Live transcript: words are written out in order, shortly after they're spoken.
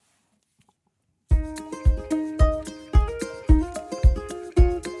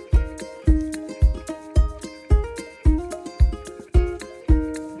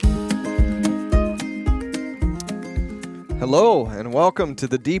Hello, and welcome to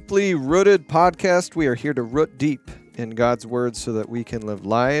the Deeply Rooted podcast. We are here to root deep in God's Word so that we can live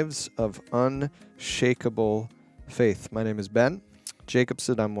lives of unshakable faith. My name is Ben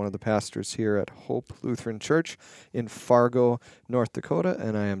Jacobson. I'm one of the pastors here at Hope Lutheran Church in Fargo, North Dakota,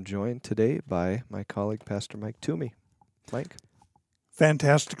 and I am joined today by my colleague, Pastor Mike Toomey. Mike?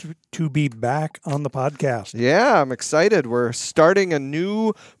 Fantastic to be back on the podcast. Yeah, I'm excited. We're starting a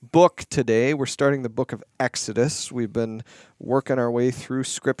new book today. We're starting the book of Exodus. We've been working our way through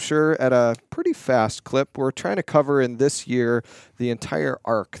Scripture at a pretty fast clip. We're trying to cover in this year the entire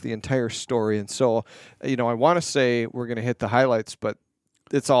arc, the entire story. And so, I want to say we're going to hit the highlights, but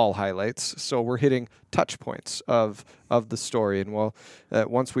it's all highlights. So we're hitting touch points of the story. And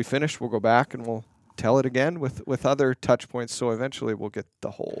once we finish, we'll go back and we'll tell it again with other touch points, so eventually we'll get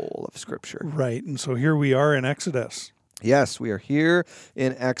the whole of Scripture. Right, and so here we are in Exodus. Yes, we are here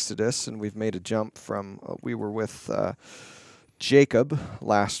in Exodus, and we've made a jump from, we were with Jacob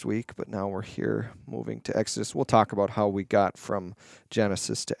last week, but now we're here moving to Exodus. We'll talk about how we got from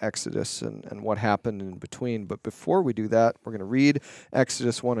Genesis to Exodus and what happened in between. But before we do that, we're going to read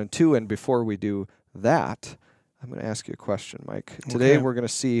Exodus 1 and 2, and before we do that, I'm going to ask you a question, Mike. Today we're going to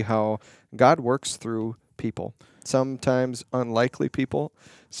see how God works through people. Sometimes unlikely people,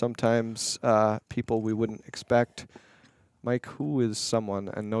 sometimes people we wouldn't expect. Mike, who is someone,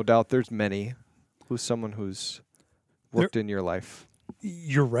 and no doubt there's many, who's someone who's worked in your life?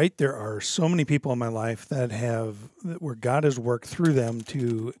 You're right. There are so many people in my life where God has worked through them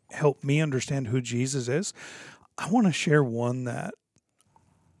to help me understand who Jesus is. I want to share one that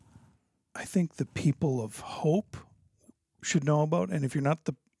I think the people of Hope should know about, and if you're not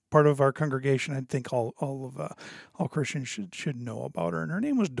the part of our congregation, I think all Christians should know about her. And her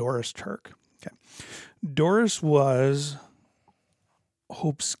name was Doris Turk. Okay, Doris was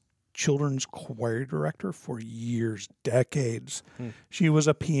Hope's children's choir director for years, decades. She was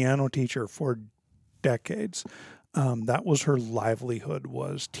a piano teacher for decades. That was her livelihood,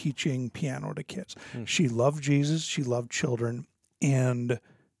 was teaching piano to kids. She loved Jesus. She loved children, and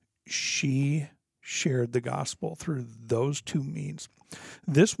she shared the gospel through those two means.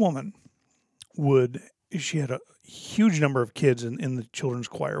 This woman she had a huge number of kids in the children's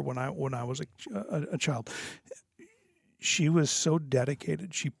choir when I was a child. She was so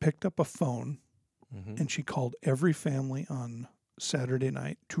dedicated. She picked up a phone and she called every family on Saturday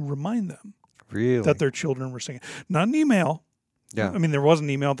night to remind them that their children were singing. Not an email. Yeah. I mean, there wasn't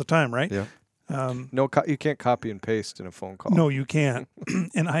email at the time, right? Yeah. You can't copy and paste in a phone call. No, you can't.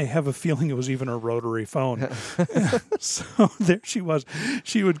 And I have a feeling it was even a rotary phone. So there she was.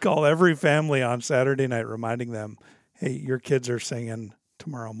 She would call every family on Saturday night, reminding them, hey, your kids are singing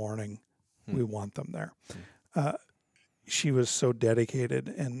tomorrow morning. We want them there. She was so dedicated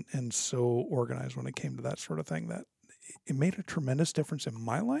and so organized when it came to that sort of thing that it made a tremendous difference in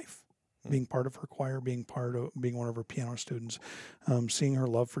my life. Being part of her choir, being one of her piano students, seeing her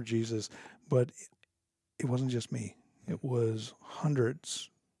love for Jesus. But it wasn't just me. It was hundreds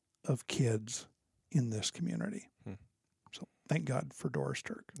of kids in this community. So thank God for Doris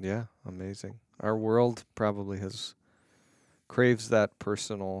Turk. Yeah, amazing. Our world probably craves that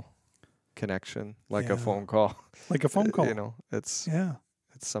personal connection, like a phone call. Like a phone call. It's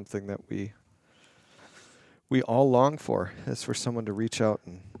something that we all long for, is for someone to reach out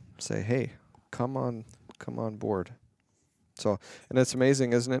and say, hey, come on board. So, and it's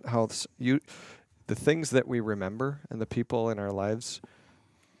amazing, isn't it, how the things that we remember and the people in our lives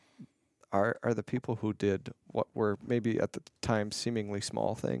are the people who did what were maybe at the time seemingly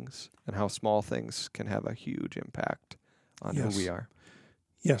small things, and how small things can have a huge impact on who we are.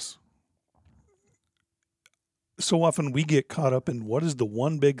 Yes. So often we get caught up in what is the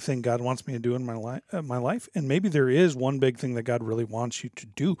one big thing God wants me to do in my life, and maybe there is one big thing that God really wants you to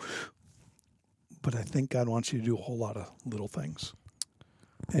do, but I think God wants you to do a whole lot of little things,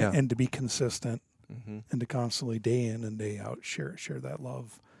 and to be consistent, and to constantly, day in and day out, share that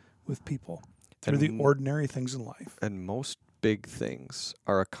love with people through the ordinary things in life. And most big things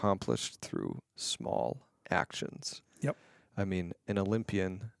are accomplished through small actions. Yep. I mean, an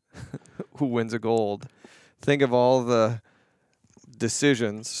Olympian who wins a gold. Think of all the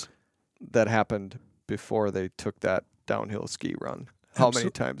decisions that happened before they took that downhill ski run. How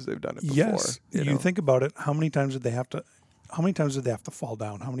many times they've done it before? Yes, you think about it. How many times did they have to fall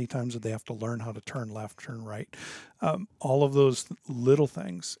down? How many times did they have to learn how to turn left, turn right? All of those little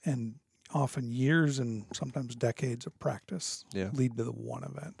things, and often years and sometimes decades of practice lead to the one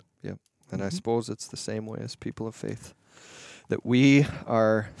event. Yep. And I suppose it's the same way as people of faith, that we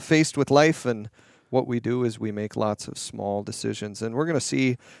are faced with life, and what we do is we make lots of small decisions. And we're going to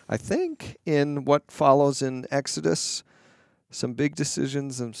see, I think, in what follows in Exodus, some big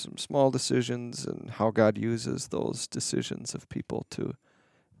decisions and some small decisions, and how God uses those decisions of people to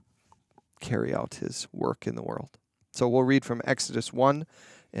carry out his work in the world. So we'll read from Exodus 1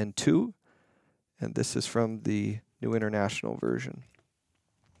 and 2, and this is from the New International Version.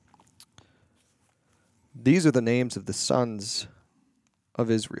 These are the names of the sons of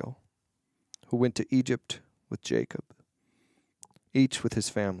Israel who went to Egypt with Jacob, each with his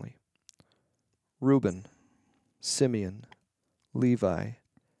family: Reuben, Simeon, Levi,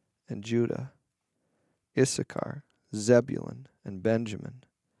 and Judah; Issachar, Zebulun, and Benjamin;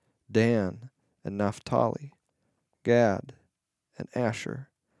 Dan, and Naphtali; Gad, and Asher.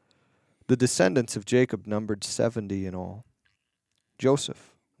 The descendants of Jacob numbered 70 in all.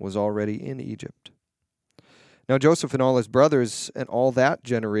 Joseph was already in Egypt. Now Joseph and all his brothers and all that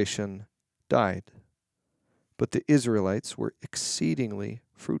generation died. But the Israelites were exceedingly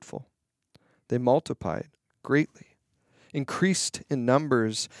fruitful. They multiplied greatly, increased in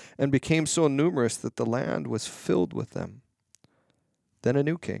numbers, and became so numerous that the land was filled with them. Then a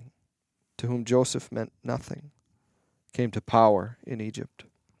new king, to whom Joseph meant nothing, came to power in Egypt.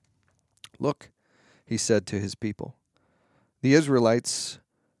 Look, he said to his people, the Israelites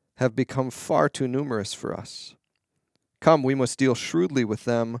have become far too numerous for us. Come, we must deal shrewdly with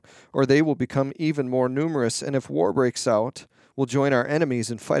them, or they will become even more numerous, and if war breaks out, will join our enemies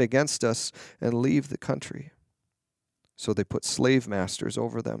and fight against us and leave the country. So they put slave masters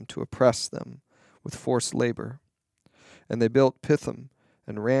over them to oppress them with forced labor. And they built Pithom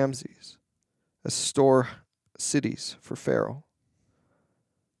and Ramses as store cities for Pharaoh.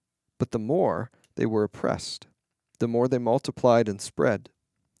 But the more they were oppressed, the more they multiplied and spread.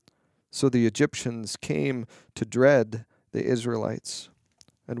 So the Egyptians came to dread the Israelites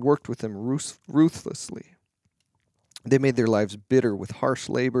and worked with them ruthlessly. They made their lives bitter with harsh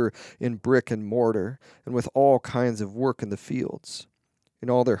labor in brick and mortar and with all kinds of work in the fields. In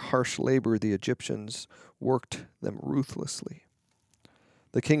all their harsh labor, the Egyptians worked them ruthlessly.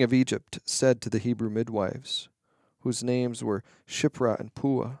 The king of Egypt said to the Hebrew midwives, whose names were Shiphrah and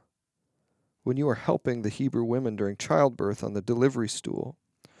Puah, when you are helping the Hebrew women during childbirth on the delivery stool,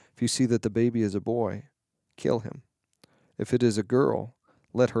 if you see that the baby is a boy, kill him. If it is a girl,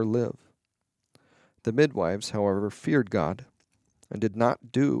 let her live. The midwives, however, feared God and did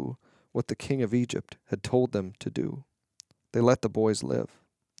not do what the king of Egypt had told them to do. They let the boys live.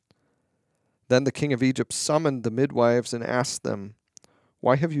 Then the king of Egypt summoned the midwives and asked them,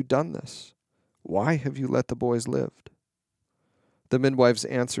 why have you done this? Why have you let the boys live? The midwives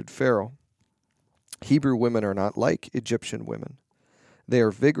answered Pharaoh, Hebrew women are not like Egyptian women. They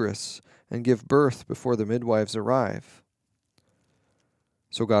are vigorous and give birth before the midwives arrive.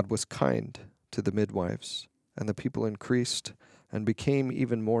 So God was kind to the midwives, and the people increased and became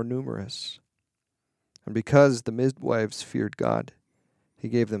even more numerous. And because the midwives feared God, he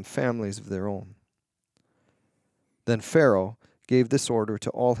gave them families of their own. Then Pharaoh gave this order to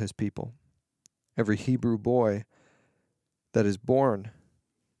all his people: every Hebrew boy that is born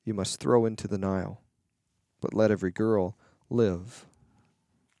you must throw into the Nile, but let every girl live.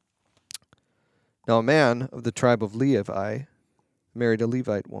 Now a man of the tribe of Levi married a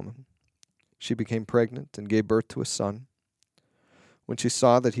Levite woman. She became pregnant and gave birth to a son. When she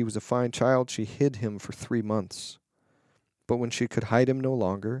saw that he was a fine child, she hid him for 3 months. But when she could hide him no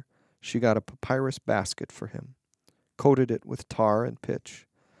longer, she got a papyrus basket for him, coated it with tar and pitch.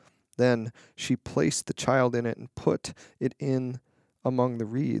 Then she placed the child in it and put it in among the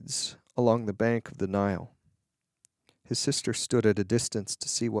reeds along the bank of the Nile. His sister stood at a distance to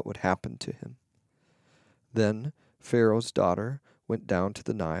see what would happen to him. Then Pharaoh's daughter went down to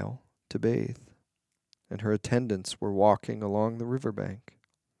the Nile to bathe, and her attendants were walking along the riverbank.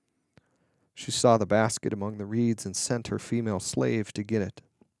 She saw the basket among the reeds and sent her female slave to get it.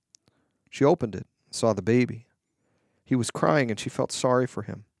 She opened it and saw the baby. He was crying, and she felt sorry for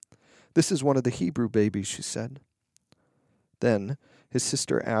him. This is one of the Hebrew babies, she said. Then his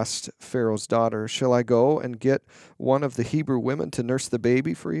sister asked Pharaoh's daughter, shall I go and get one of the Hebrew women to nurse the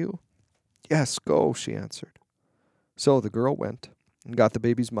baby for you? Yes, go, she answered. So the girl went and got the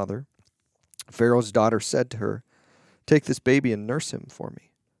baby's mother. Pharaoh's daughter said to her, take this baby and nurse him for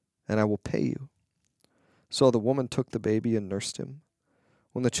me, and I will pay you. So the woman took the baby and nursed him.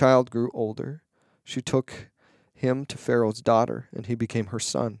 When the child grew older, she took him to Pharaoh's daughter, and he became her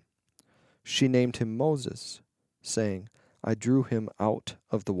son. She named him Moses, saying, I drew him out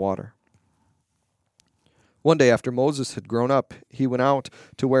of the water. One day after Moses had grown up, he went out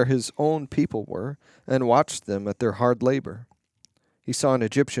to where his own people were and watched them at their hard labor. He saw an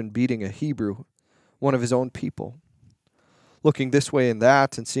Egyptian beating a Hebrew, one of his own people. Looking this way and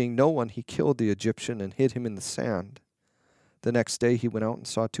that and seeing no one, he killed the Egyptian and hid him in the sand. The next day he went out and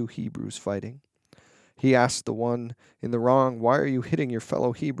saw 2 Hebrews fighting. He asked the one in the wrong, "Why are you hitting your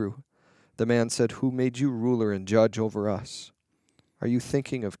fellow Hebrew?" The man said, "Who made you ruler and judge over us? Are you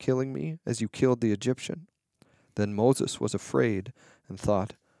thinking of killing me as you killed the Egyptian?" Then Moses was afraid and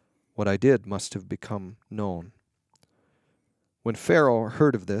thought, "What I did must have become known." When Pharaoh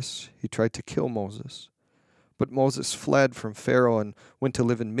heard of this, he tried to kill Moses. But Moses fled from Pharaoh and went to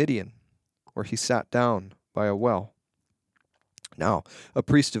live in Midian, where he sat down by a well. Now, a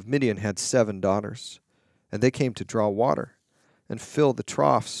priest of Midian had 7 daughters, and they came to draw water and fill the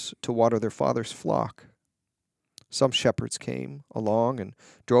troughs to water their father's flock. Some shepherds came along and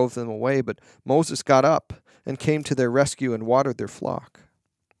drove them away, but Moses got up and came to their rescue and watered their flock.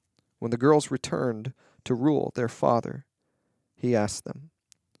 When the girls returned to rule their father, he asked them,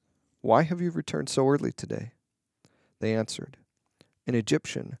 "Why have you returned so early today?" They answered, "An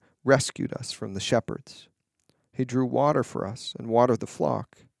Egyptian rescued us from the shepherds. He drew water for us and watered the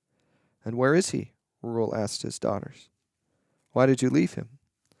flock." "And where is he?" Reuel asked his daughters. "Why did you leave him?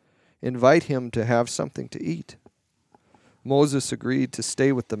 Invite him to have something to eat." Moses agreed to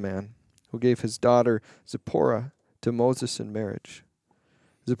stay with the man, who gave his daughter Zipporah to Moses in marriage.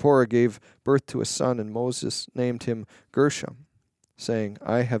 Zipporah gave birth to a son, and Moses named him Gershom, saying,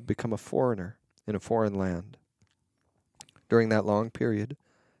 "I have become a foreigner in a foreign land." During that long period,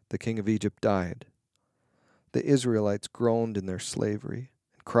 the king of Egypt died. The Israelites groaned in their slavery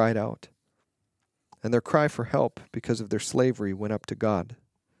and cried out, and their cry for help because of their slavery went up to God.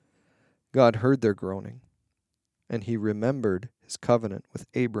 God heard their groaning, and he remembered his covenant with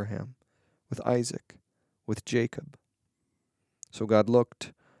Abraham, with Isaac, with Jacob. So God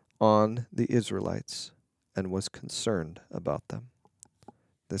looked on the Israelites and was concerned about them.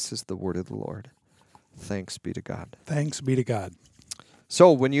 This is the word of the Lord. Thanks be to God. Thanks be to God.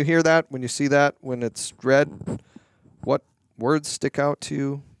 So when you hear that, when you see that, when it's read, what words stick out to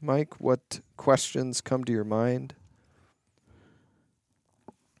you, Mike? What questions come to your mind?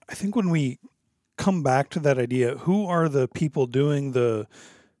 I think when we come back to that idea, who are the people doing the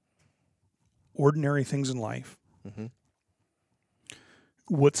ordinary things in life? Mm-hmm.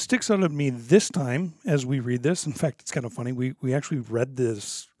 What sticks out at me this time as we read this, in fact, it's kind of funny. We actually read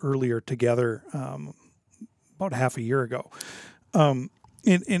this earlier together about half a year ago. And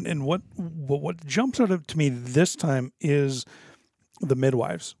what jumps out to me this time is the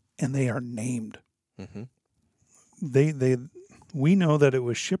midwives, and they are named. Mm-hmm. We know that it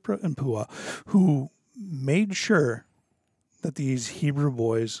was Shipra and Puah who made sure that these Hebrew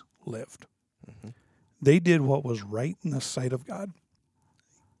boys lived. Mm-hmm. They did what was right in the sight of God,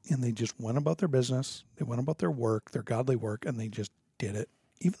 and they just went about their business. They went about their work, their godly work, and they just did it,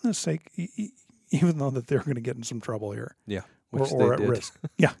 even though that they're going to get in some trouble here. Yeah. Or at risk.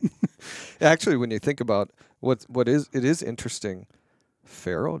 Yeah. Actually, when you think about it is interesting.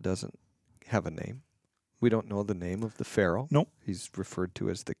 Pharaoh doesn't have a name. We don't know the name of the Pharaoh. Nope. He's referred to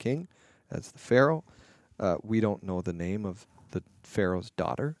as the king, as the Pharaoh. We don't know the name of the Pharaoh's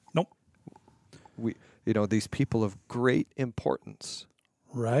daughter. Nope. These people of great importance,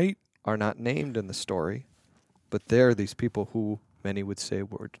 right, are not named in the story, but they're these people who many would say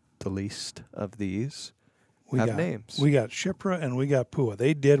were the least of these. Names. We got Shipra and we got Puah.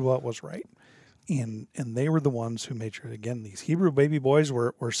 They did what was right. And they were the ones who made sure, again, these Hebrew baby boys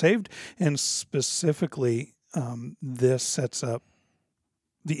were saved. And specifically, this sets up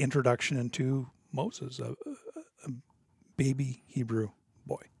the introduction into Moses, a baby Hebrew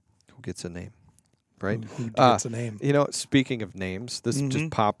boy. Who gets a name, right? Who gets a name. Speaking of names, this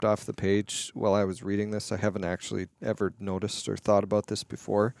just popped off the page while I was reading this. I haven't actually ever noticed or thought about this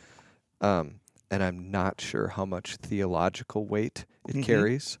before. And I'm not sure how much theological weight it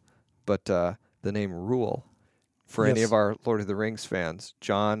carries, but the name Reuel, for any of our Lord of the Rings fans,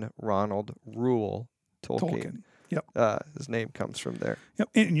 John Ronald Reuel Tolkien. Yep. His name comes from there. Yep.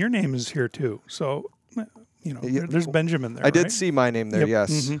 And your name is here too. So, there's Benjamin there. I did right? see my name there. Yep.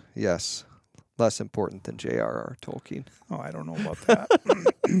 Yes. Yes. Less important than J.R.R. Tolkien. Oh, I don't know about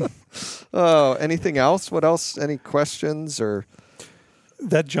that. Oh, anything else? What else? Any questions or?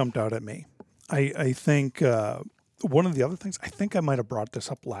 That jumped out at me. I think one of the other things, I think I might have brought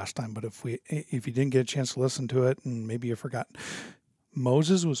this up last time, but if you didn't get a chance to listen to it and maybe you forgot,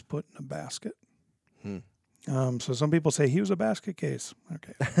 Moses was put in a basket. So some people say he was a basket case.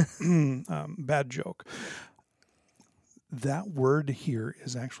 Okay. Bad joke. That word here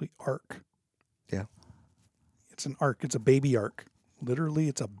is actually ark. Yeah. It's an ark. It's a baby ark. Literally,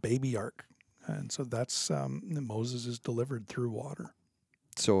 it's a baby ark. And so that's Moses is delivered through water.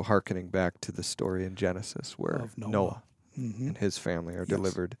 So hearkening back to the story in Genesis where Noah and his family are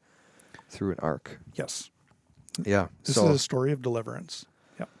delivered through an ark. Yes. Yeah. This So is a story of deliverance.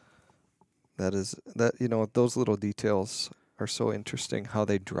 Yep. those little details are so interesting, how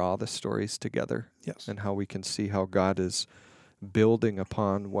they draw the stories together Yes. and how we can see how God is building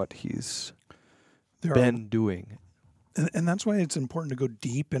upon what he's There are been doing. And that's why it's important to go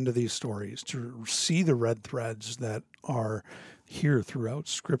deep into these stories, to see the red threads that are here throughout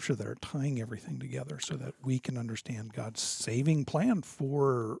Scripture that are tying everything together so that we can understand God's saving plan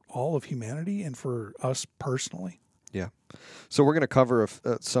for all of humanity and for us personally. Yeah. So we're going to cover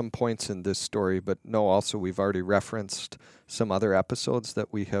some points in this story, but also we've already referenced some other episodes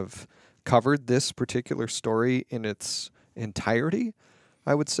that we have covered this particular story in its entirety,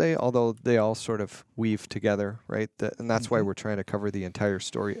 I would say, although they all sort of weave together, right? And that's why we're trying to cover the entire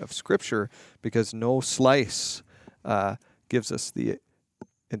story of Scripture, because no slice gives us the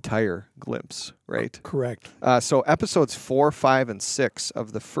entire glimpse, right? Correct. So episodes 4, 5, and 6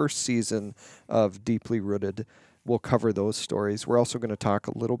 of the first season of Deeply Rooted, we'll cover those stories. We're also going to talk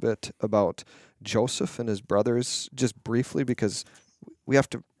a little bit about Joseph and his brothers, just briefly, because we have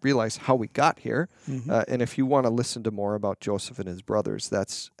to realize how we got here. And if you want to listen to more about Joseph and his brothers,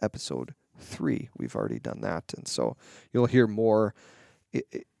 that's episode 3. We've already done that. And so you'll hear more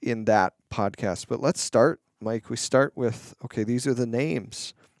in that podcast. But let's start, Mike. We start with, these are the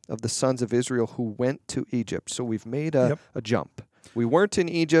names of the sons of Israel who went to Egypt. So we've made a jump. We weren't in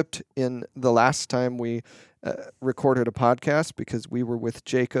Egypt in the last time we recorded a podcast because we were with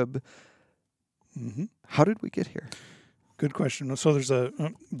Jacob. How did we get here? Good question. So there's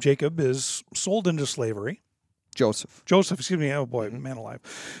Jacob is sold into slavery. Joseph, excuse me. Oh boy, man alive.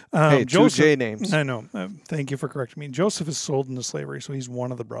 Hey, Joseph, 2 J names. I know. Thank you for correcting me. Joseph is sold into slavery, so he's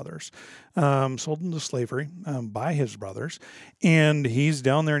one of the brothers. Sold into slavery by his brothers, and he's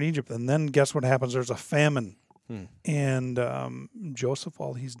down there in Egypt. And then guess what happens? There's a famine. And Joseph,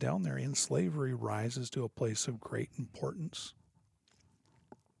 while he's down there in slavery, rises to a place of great importance.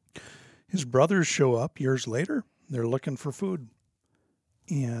 His brothers show up years later. They're looking for food.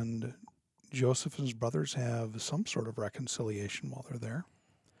 And Joseph and his brothers have some sort of reconciliation while they're there.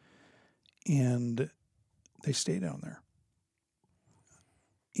 And they stay down there.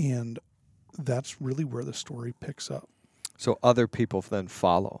 And that's really where the story picks up. So other people then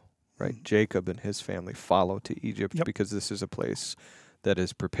follow, right? Jacob and his family follow to Egypt because this is a place that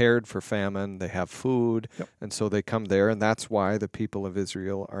is prepared for famine. They have food, and so they come there, and that's why the people of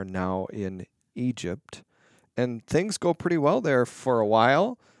Israel are now in Egypt. And things go pretty well there for a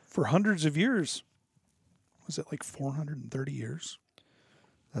while. For hundreds of years. Was it like 430 years?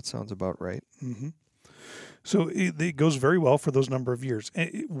 That sounds about right. So it goes very well for those number of years.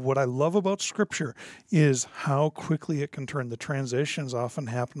 What I love about Scripture is how quickly it can turn. The transitions often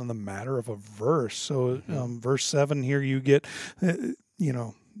happen in the matter of a verse. So verse 7 here, you get,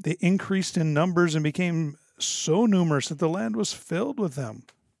 they increased in numbers and became so numerous that the land was filled with them.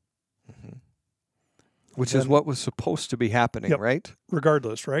 Which is what was supposed to be happening, right?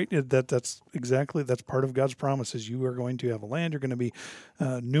 Regardless, right? That's part of God's promises. You are going to have a land. You're going to be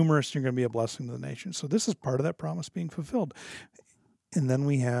numerous. You're going to be a blessing to the nation. So this is part of that promise being fulfilled. And then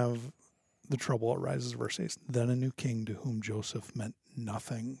we have the trouble arises, verse 8. Then a new king to whom Joseph meant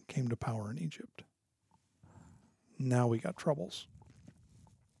nothing came to power in Egypt. Now we got troubles.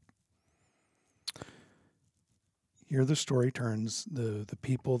 Here the story turns. The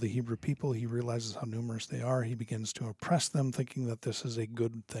Hebrew people, he realizes how numerous they are. He begins to oppress them, thinking that this is a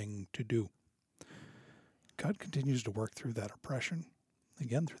good thing to do. God continues to work through that oppression,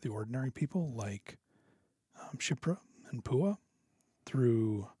 again, through the ordinary people like Shiphrah and Puah,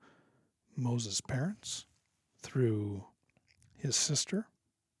 through Moses' parents, through his sister.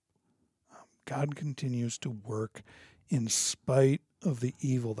 God continues to work in spite of the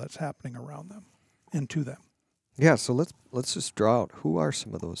evil that's happening around them and to them. Yeah, so let's just draw out. Who are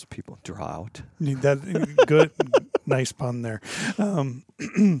some of those people? Draw out. That good, nice pun there.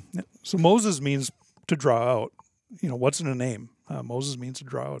 So Moses means to draw out. What's in a name? Moses means to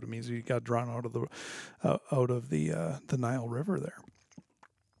draw out. It means he got drawn out of the Nile River there.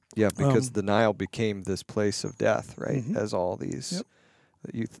 Yeah, because the Nile became this place of death, right? As all these,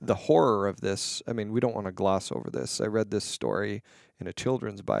 the horror of this. I mean, we don't want to gloss over this. I read this story in a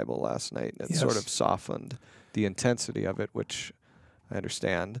children's Bible last night, and it sort of softened the intensity of it, which I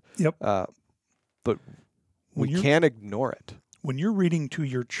understand. But we can't ignore it. When you're reading to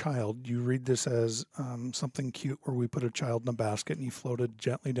your child, you read this as something cute where we put a child in a basket and he floated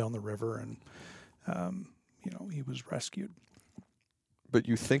gently down the river and, he was rescued. But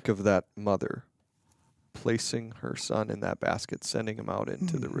you think of that mother placing her son in that basket, sending him out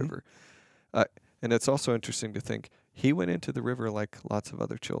into the river. And it's also interesting to think he went into the river like lots of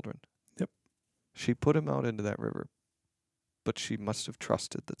other children. She put him out into that river, but she must have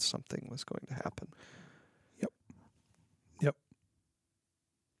trusted that something was going to happen. Yep. Yep.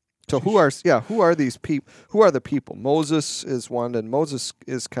 So who are these people? Who are the people? Moses is one, and Moses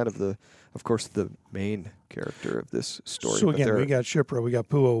is kind of of course, the main character of this story. So again, we got Shipra, we got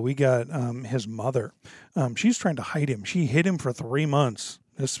Puah, we got his mother. She's trying to hide him. She hid him for 3 months.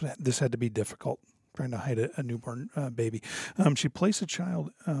 This had to be difficult, trying to hide a newborn baby. She placed a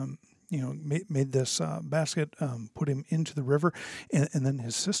child. Made this basket, put him into the river, and then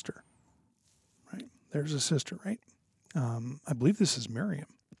his sister. Right, there's a sister, right? I believe this is Miriam.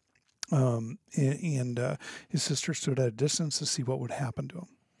 And his sister stood at a distance to see what would happen to him.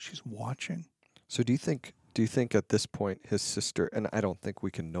 She's watching. So do you think at this point his sister, and I don't think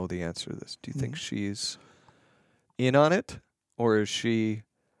we can know the answer to this, do you think she's in on it, or is she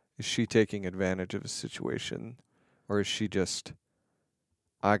taking advantage of a situation, or is she just,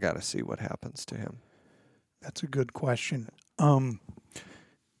 I got to see what happens to him? That's a good question. I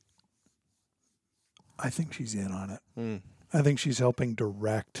think she's in on it. I think she's helping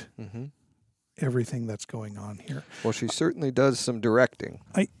direct everything that's going on here. Well, she certainly does some directing.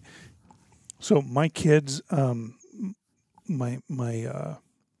 So my kids, my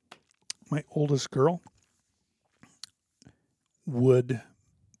oldest girl would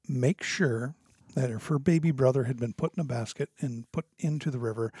make sure that if her baby brother had been put in a basket and put into the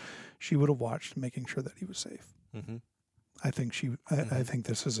river, she would have watched, making sure that he was safe. Mm-hmm. I think I think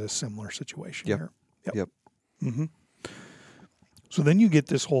this is a similar situation here. Yep. Mm-hmm. So then you get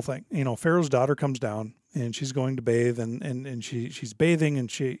this whole thing. Pharaoh's daughter comes down and she's going to bathe, and she's bathing, and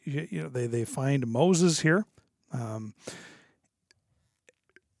they find Moses here, and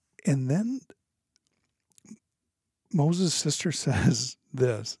then Moses' sister says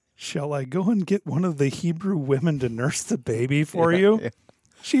this: "Shall I go and get one of the Hebrew women to nurse the baby for you?" Yeah.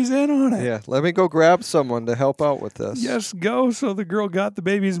 She's in on it. Yeah, let me go grab someone to help out with this. Yes, go. So the girl got the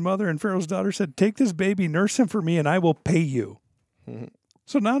baby's mother, and Pharaoh's daughter said, "Take this baby, nurse him for me, and I will pay you." Mm-hmm.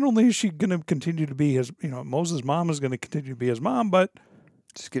 So not only is she going to continue to be his, Moses' mom is going to continue to be his mom, but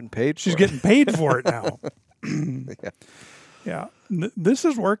she's getting paid. She's getting paid for it now. Yeah. This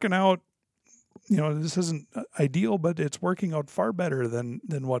is working out. This isn't ideal, but it's working out far better than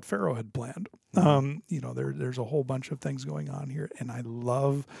what Pharaoh had planned. There's a whole bunch of things going on here, and I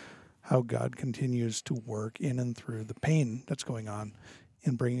love how God continues to work in and through the pain that's going on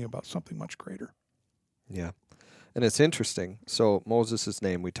in bringing about something much greater. Yeah. And it's interesting. So Moses'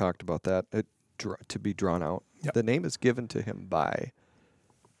 name, we talked about that, to be drawn out. Yep. The name is given to him by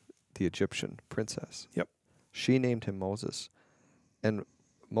the Egyptian princess. Yep. She named him Moses. And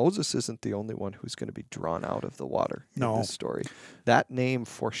Moses isn't the only one who's going to be drawn out of the water in this story. That name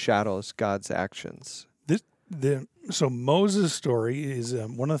foreshadows God's actions. So Moses' story is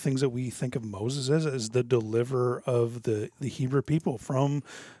one of the things that we think of Moses as is the deliverer of the Hebrew people from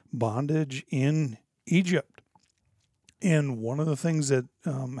bondage in Egypt. And one of the things that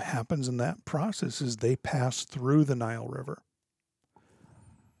happens in that process is they pass through the Nile River.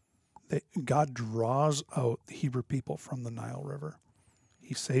 God draws out the Hebrew people from the Nile River.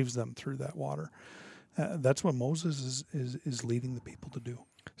 He saves them through that water. That's what Moses is leading the people to do.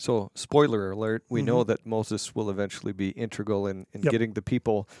 So, spoiler alert, we know that Moses will eventually be integral in getting the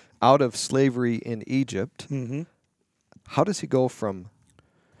people out of slavery in Egypt. Mm-hmm. How does he go from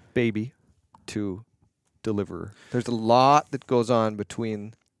baby to deliverer? There's a lot that goes on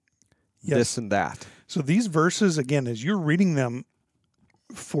between this and that. So these verses, again, as you're reading them,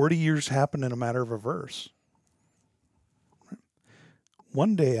 40 years happen in a matter of a verse.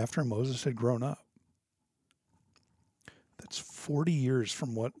 One day after Moses had grown up. That's 40 years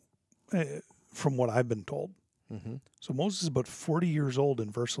from what I've been told. Mm-hmm. So Moses is about 40 years old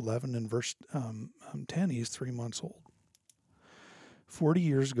in verse 11. In verse 10, he's 3 months old. 40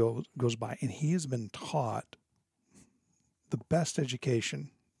 years goes by, and he has been taught the best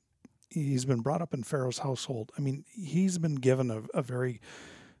education. He's been brought up in Pharaoh's household. I mean, he's been given a very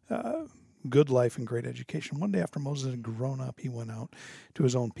good life and great education. One day after Moses had grown up, he went out to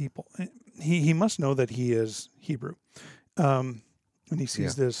his own people. He must know that he is Hebrew. And he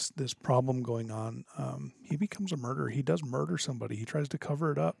sees this problem going on. He becomes a murderer. He does murder somebody. He tries to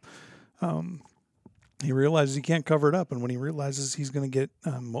cover it up. He realizes he can't cover it up, and when he realizes he's going to get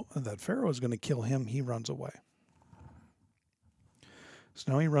that Pharaoh is going to kill him, he runs away.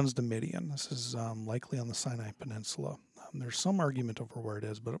 So now he runs to Midian. This is likely on the Sinai Peninsula. There's some argument over where it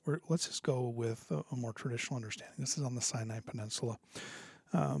is, but let's just go with a more traditional understanding. This is on the Sinai Peninsula,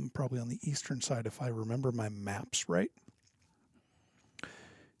 probably on the eastern side, if I remember my maps right.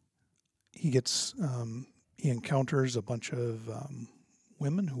 He encounters a bunch of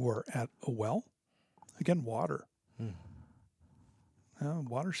women who are at a well. Again, water. Hmm.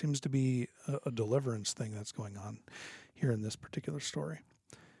 Water seems to be a deliverance thing that's going on here in this particular story.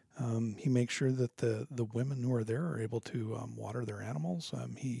 He makes sure that the women who are there are able to water their animals.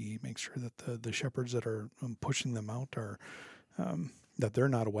 He makes sure that the shepherds that are pushing them out are that they're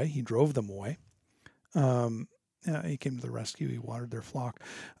not away. He drove them away. He came to the rescue. He watered their flock.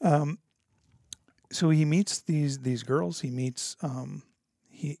 So he meets these girls. He meets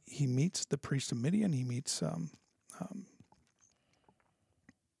he meets the priest of Midian. He meets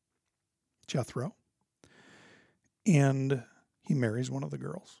Jethro, and he marries one of the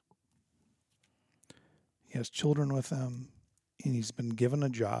girls. He has children with them, and he's been given a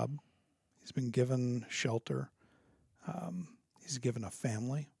job. He's been given shelter. He's given a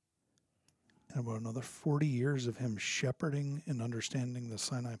family. And about another 40 years of him shepherding and understanding the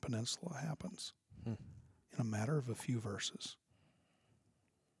Sinai Peninsula happens in a matter of a few verses.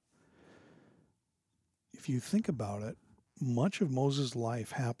 If you think about it, much of Moses'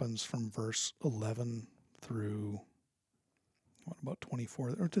 life happens from verse 11 through, about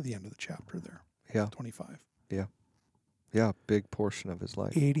 24, or to the end of the chapter there. Yeah. 25. Yeah. Yeah, big portion of his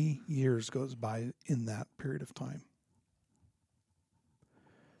life. 80 years goes by in that period of time.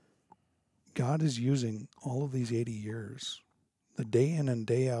 God is using all of these 80 years, the day in and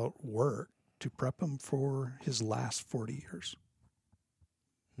day out work, to prep him for his last 40 years.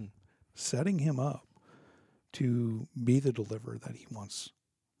 Setting him up to be the deliverer that he wants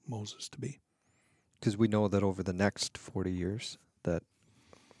Moses to be. Because we know that over the next 40 years that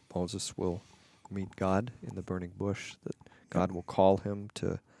Moses will meet God in the burning bush, that God will call him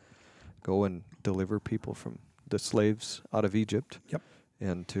to go and deliver people from the slaves out of Egypt. Yep.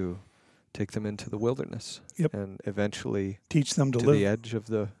 And to take them into the wilderness. Yep. And eventually teach them to to live the edge of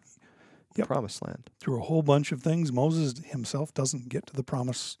the Yep. promised land. through a whole bunch of things. Moses himself doesn't get to the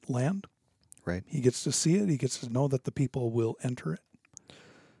promised land. Right. He gets to see it. He gets to know that the people will enter it.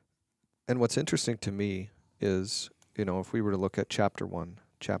 And what's interesting to me is, if we were to look at chapter 1,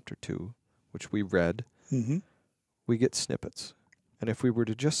 chapter 2, which we read, we get snippets. And if we were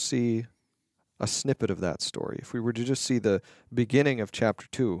to just see a snippet of that story, if we were to just see the beginning of chapter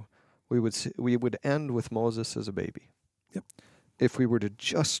 2, we would end with Moses as a baby. Yep. If we were to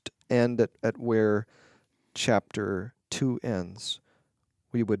just end at where chapter 2 ends,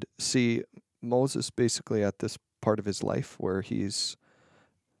 we would see Moses basically at this part of his life where he's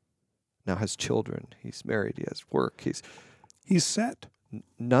now has children, he's married, he has work, He's set.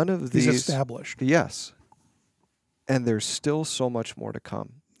 None of these... He's established. Yes. And there's still so much more to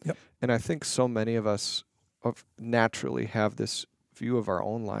come. Yep. And I think so many of us naturally have this view of our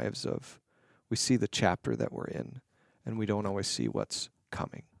own lives of we see the chapter that we're in and we don't always see what's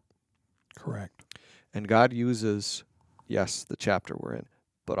coming. Correct. And God uses, yes, the chapter we're in,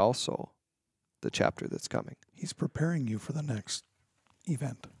 but also the chapter that's coming. He's preparing you for the next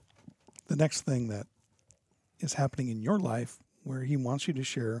event, the next thing that is happening in your life where he wants you to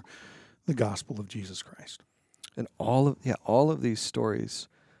share the gospel of Jesus Christ. And all of these stories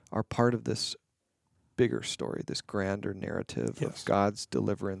are part of this bigger story, this grander narrative Yes. of God's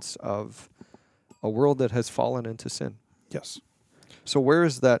deliverance of a world that has fallen into sin. Yes. So where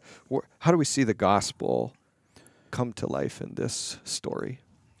is that? How do we see the gospel come to life in this story?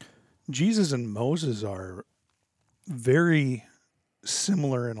 Jesus and Moses are very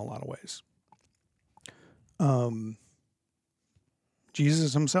similar in a lot of ways.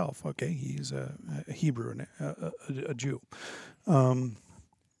 Jesus himself, okay, he's a Hebrew and a Jew.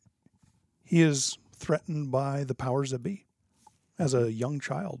 He is threatened by the powers that be as a young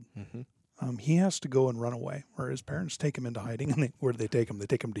child. He has to go and run away, or his parents take him into hiding. And where do they take him? They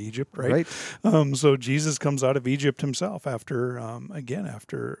take him to Egypt, right? So Jesus comes out of Egypt himself after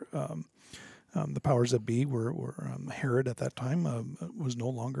the powers that be were Herod at that time was no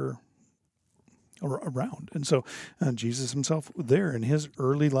longer around. And so Jesus himself there in his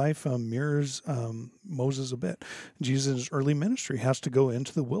early life mirrors Moses a bit. Jesus' early ministry has to go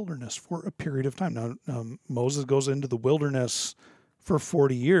into the wilderness for a period of time. Now, Moses goes into the wilderness for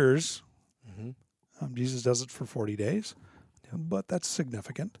 40 years. Jesus does it for 40 days, but that's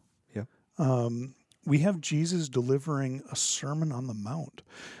significant. Yeah. We have Jesus delivering a Sermon on the Mount.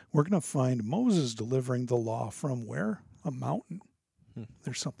 We're going to find Moses delivering the law from where? A mountain.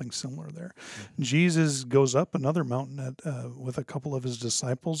 There's something similar there. Jesus goes up another mountain with a couple of his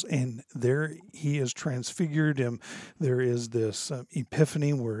disciples, and there he is transfigured. There is this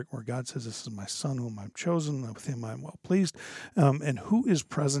epiphany where God says, "This is my son whom I've chosen. With him I am well pleased." And who is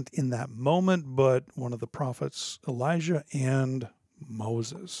present in that moment but one of the prophets, Elijah and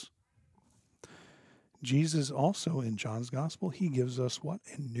Moses? Jesus also, in John's gospel, he gives us what?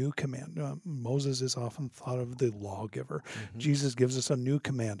 A new command. Moses is often thought of the lawgiver. Mm-hmm. Jesus gives us a new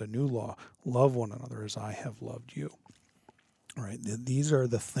command, a new law. Love one another as I have loved you. All right. These are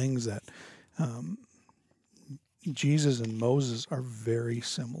the things that Jesus and Moses are very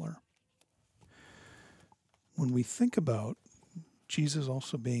similar. When we think about Jesus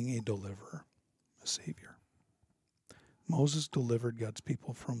also being a deliverer, a savior, Moses delivered God's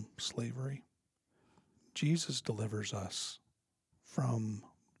people from slavery. Jesus delivers us from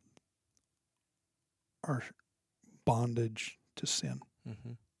our bondage to sin.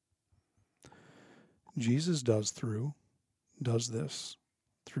 Mm-hmm. Jesus does this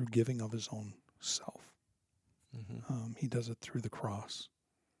through giving of his own self. Mm-hmm. He does it through the cross.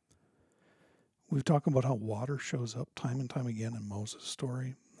 We've talked about how water shows up time and time again in Moses'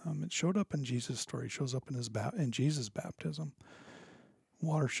 story. It showed up in Jesus' story. It shows up in Jesus' baptism.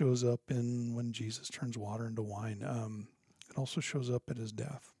 Water shows up when Jesus turns water into wine. It also shows up at his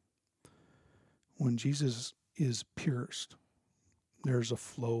death. When Jesus is pierced, there's a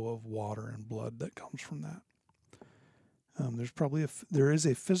flow of water and blood that comes from that. There is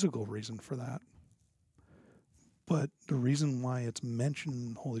a physical reason for that, but the reason why it's mentioned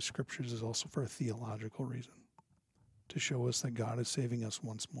in Holy Scriptures is also for a theological reason, to show us that God is saving us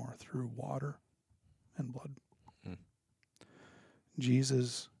once more through water and blood. Mm.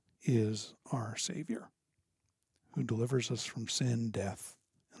 Jesus is our Savior, who delivers us from sin, death,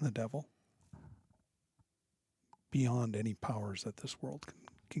 and the devil, beyond any powers that this world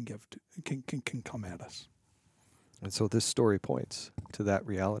can come at us. And so this story points to that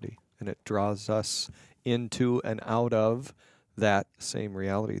reality, and it draws us into and out of that same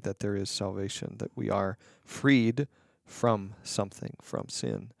reality, that there is salvation, that we are freed from something, from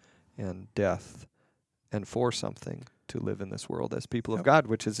sin and death, and for something, to live in this world as people of God,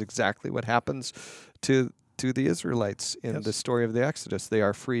 which is exactly what happens to the Israelites in the story of the Exodus. They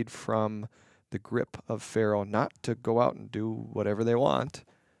are freed from the grip of Pharaoh, not to go out and do whatever they want,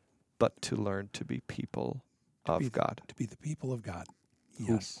 but to learn to be people of God. To be the people of God.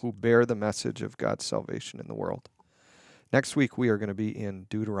 Who bear the message of God's salvation in the world. Next week, we are going to be in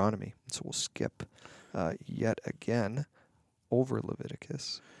Deuteronomy. So we'll skip yet again over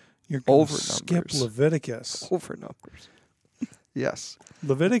Leviticus. You're going over to skip Leviticus. Over Numbers. Yes.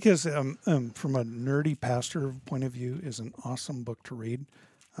 Leviticus, from a nerdy pastor point of view, is an awesome book to read.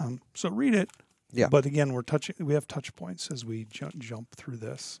 So read it. Yeah. But again, we have touch points as we jump through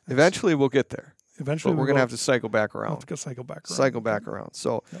this. Eventually, we'll get there. Eventually, but we're going to have to cycle back around. Cycle back around.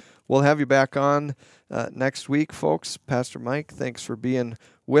 So we'll have you back on next week, folks. Pastor Mike, thanks for being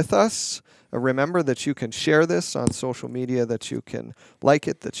with us. Remember that you can share this on social media, that you can like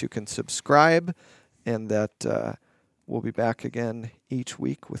it, that you can subscribe, and that we'll be back again each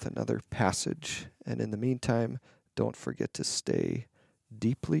week with another passage. And in the meantime, don't forget to stay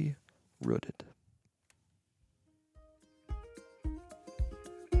deeply rooted.